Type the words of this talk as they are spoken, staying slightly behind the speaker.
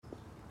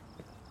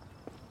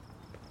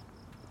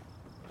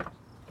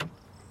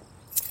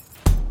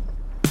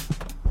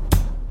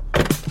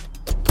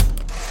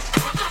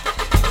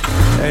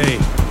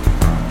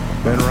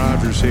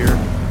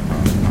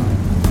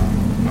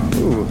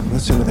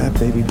Listen to that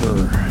baby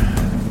purr.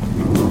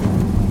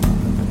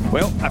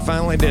 Well, I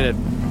finally did it.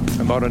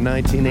 I bought a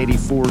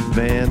 1984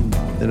 van,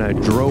 then I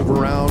drove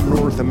around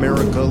North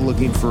America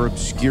looking for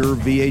obscure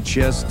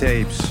VHS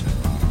tapes.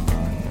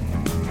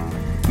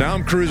 Now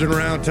I'm cruising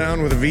around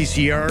town with a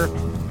VCR,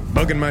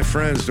 bugging my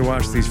friends to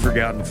watch these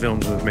forgotten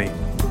films with me.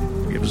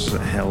 Gives us a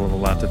hell of a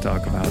lot to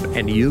talk about,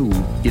 and you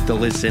get to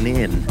listen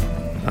in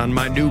on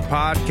my new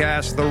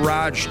podcast, The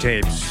Rodge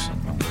Tapes.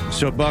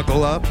 So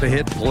buckle up,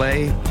 hit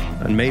play,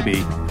 and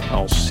maybe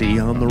I'll see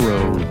you on the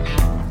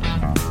road.